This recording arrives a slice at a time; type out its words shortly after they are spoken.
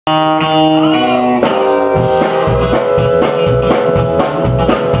Well,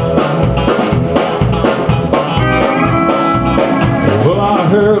 I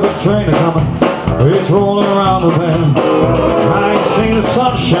heard the train coming, it's rolling around the bend. I ain't seen the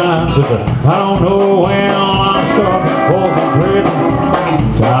sunshine today, I don't know when. I'm stuck in Folsom Prison,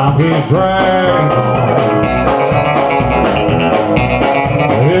 time keeps dragging on.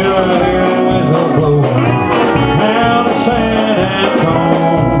 Well, I hear the whistle blowing down the San Antonio.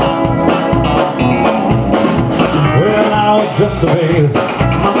 Well, I was just a baby,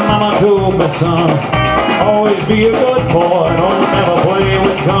 my mama told me, son, always be a good boy, don't never play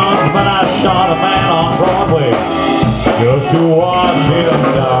with guns. But I shot a man on Broadway just to watch him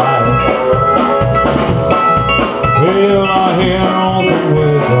die. Well, I hear all the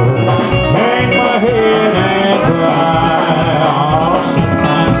whistle, hang my head and cry.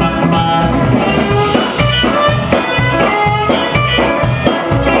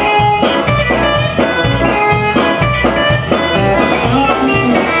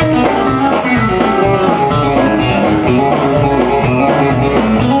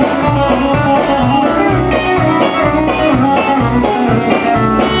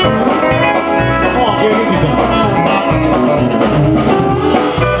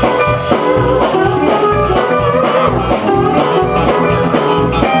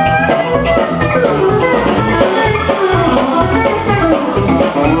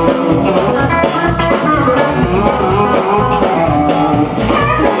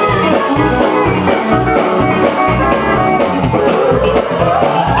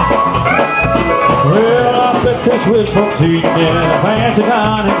 This rich folks eating in a fancy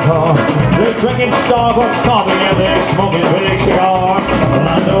dining car. They're drinking Starbucks coffee and they're smoking big cigars. Well,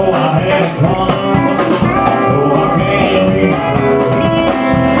 I know I had it coming, though I can't be free.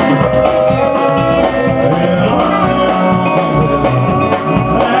 Well,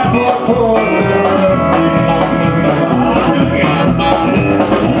 that's what for me.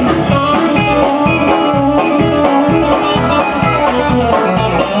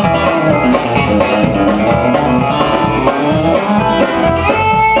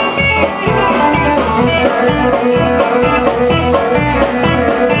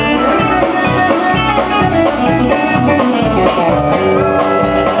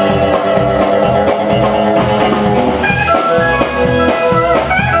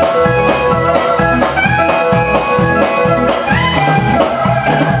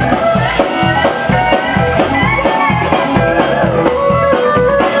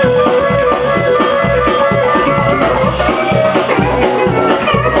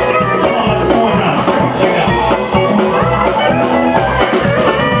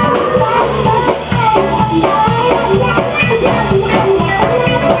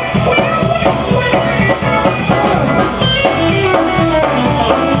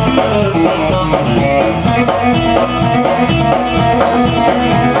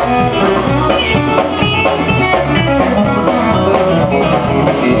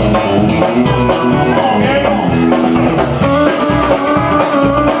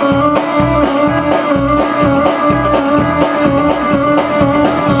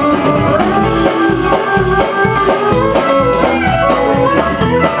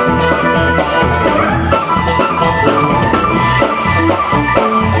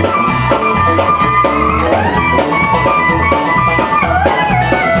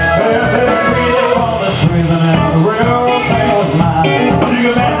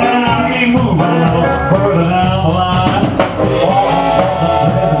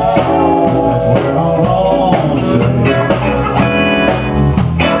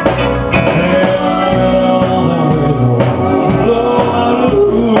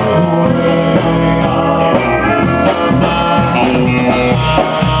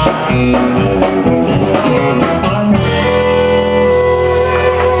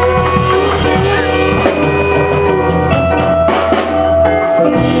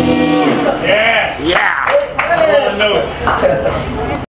 Yes! Yeah! Notes.